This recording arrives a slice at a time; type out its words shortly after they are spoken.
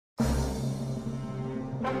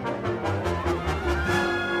One,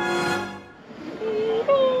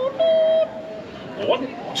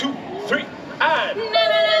 two, three, and...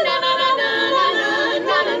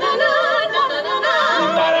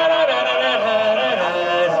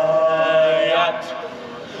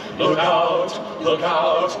 Look out, look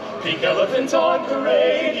out, pink elephants on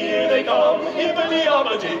parade, here they come,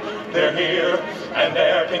 hippity-hoppity, they're here, and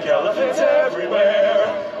there are pink elephants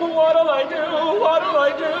everywhere. What'll I do, what'll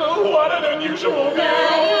I do, what an unusual view.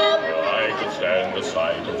 I could stand the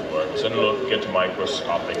sight of works and look at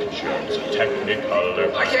microscopic germs of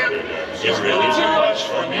technicolor. I can't. It's really too much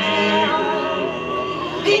for me.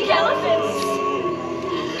 Pink elephants!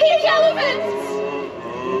 Pink elephants!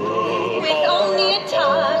 With only a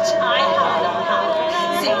touch, I had a power.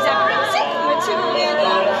 Zigzag, sigma, to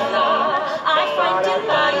I find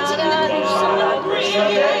delight in the gruesome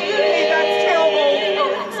green. Hey, that's terrible!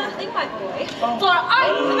 Oh, that's nothing, my boy. For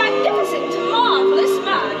I'm the magnificent, marvelous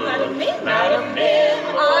man, Madam Mim. Madam Mim.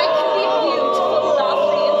 I can be beautiful,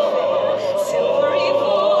 lovely, and fair. Silvery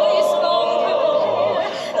voice, long purple hair.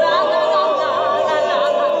 La la la la la la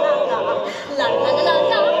la la la la la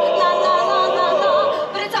la la la la la la.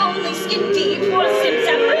 But it's only skin deep for a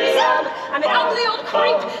zip-zap. I'm an ugly old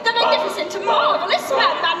creep, the magnificent, marvelous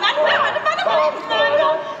man.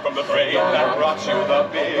 From the brain that brought you the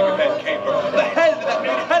big red caper, The head that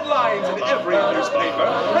made headlines in every newspaper,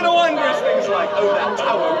 and wondrous things like, oh, that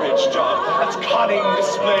Tower Bridge job, that cunning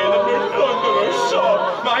display that made thunderers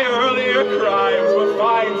sob. My earlier crimes were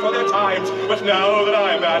fine for their times, but now that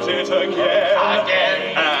I'm at it again,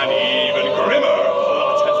 an even grimmer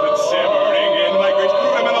plot has been simmering in my great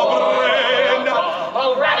criminal brain.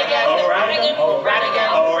 Oh, Radigan, Oh, Radigan, oh, Radigan,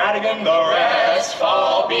 oh, Radigan, the rest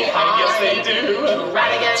fall behind. Yes, they do. To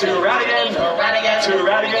Radigan, To Radigan, to Radigan, to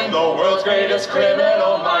Radigan, the world's greatest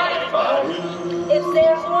criminal mind. If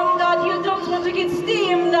there's one god you don't want to get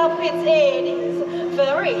steamed up, it's Hades.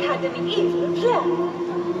 For he had an evil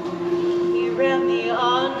plan. He ran the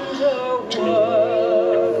underworld,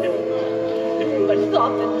 but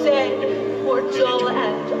thought the dead were dull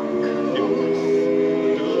and dark.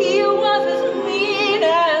 He was as mean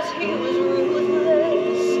as he was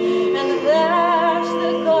ruthless, and that's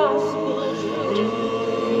the gospel truth.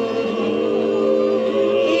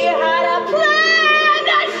 He had a plan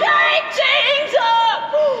to shake things up,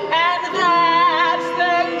 and that's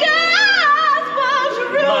the gospel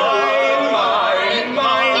truth.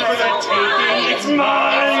 Mine for the taking. It's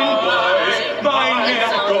mine, boys. Mine me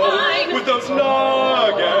that gold with those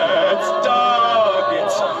nuggets,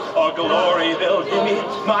 a glory they'll give me.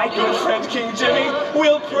 My good friend King Jimmy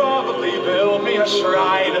will probably build me a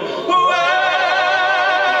shrine. When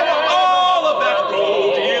all of that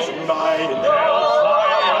gold is mine.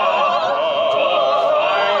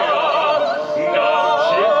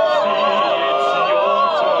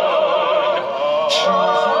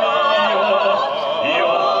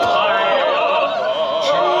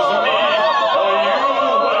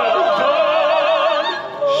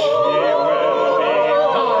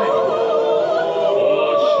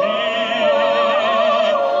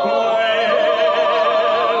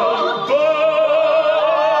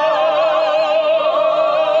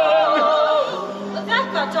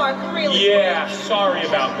 Yeah, sorry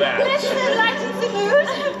about that. Let's lighten the mood.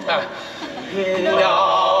 No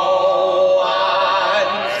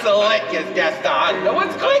one's slick as Gaston. No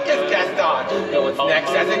one's quick as Gaston. No one's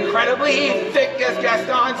next as incredibly thick as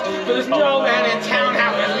Gaston's. There's no man in town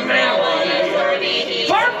half as manly.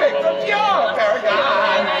 Perfect, the pure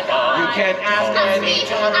paragon. You can ask any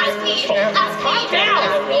time. Calm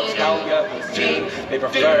down. They'll tell you whose team they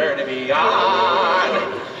prefer to be on.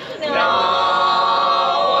 No.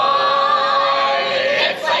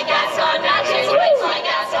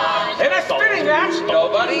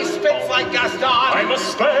 Nobody spits like Gaston. I'm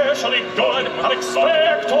especially good at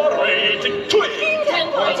expectorating twig.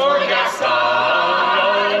 10 points for Gaston.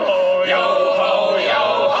 Yo ho, yo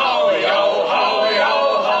ho, yo ho, yo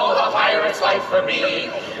ho. The pirate's life for me.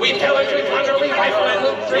 We pillage, we plunder, we rifle and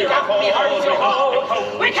loot. Drink up, me hearties, yo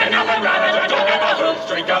ho. We can nothing rather than look at the hoops.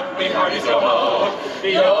 Drink up, me hearties, yo ho.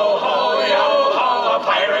 Yo ho, yo ho. A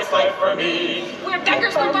pirate's life for me. We're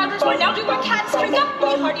beggars, we're robbers, we're now we're cats. Drink up,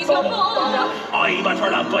 me hearties, yo ho. I'm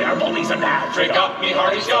uttered up by our bullies and that. Drink up, me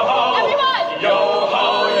hearties, yo ho. Everyone! Yo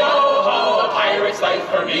ho, a pirate's life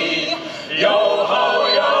for me. Yo ho,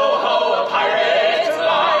 yo